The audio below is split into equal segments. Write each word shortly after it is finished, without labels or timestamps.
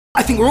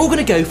I think we're all going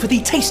to go for the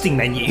tasting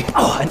menu.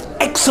 Oh, an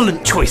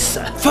excellent choice,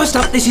 sir. First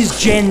up, this is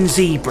Gen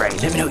Z brain.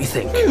 Let me know what you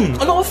think.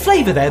 A lot of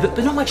flavour there, but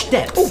not much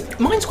depth. Oh,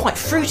 mine's quite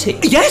fruity.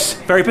 Yes,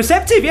 very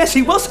perceptive. Yes,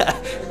 he was, sir.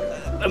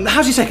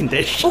 How's your second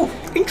dish? Oh,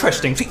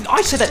 interesting. See,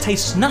 I said that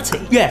tastes nutty.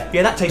 Yeah,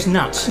 that tastes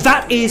nuts.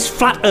 That is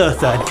Flat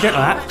Earther. If you don't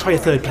like that, try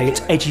your third plate.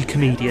 It's Edgy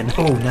Comedian.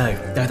 Oh, no,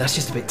 that's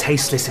just a bit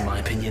tasteless in my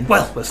opinion.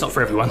 Well, it's not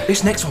for everyone.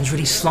 This next one's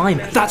really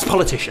slimy. That's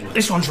Politician.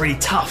 This one's really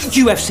tough.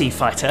 UFC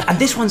Fighter. And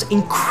this one's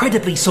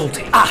incredibly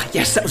salty. Ah,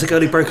 yes, that was a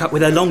girl who broke up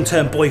with her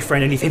long-term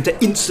boyfriend only for him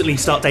to instantly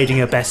start dating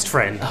her best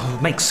friend. Oh,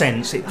 makes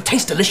sense. It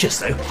tastes delicious,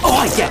 though.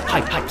 Oh, yeah,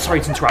 hi, sorry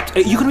to interrupt.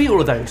 You can eat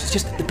all of those. It's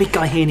just the big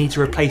guy here needs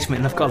a replacement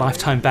and I've got a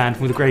lifetime ban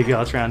from all the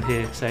graveyards around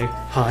here, so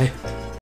hi.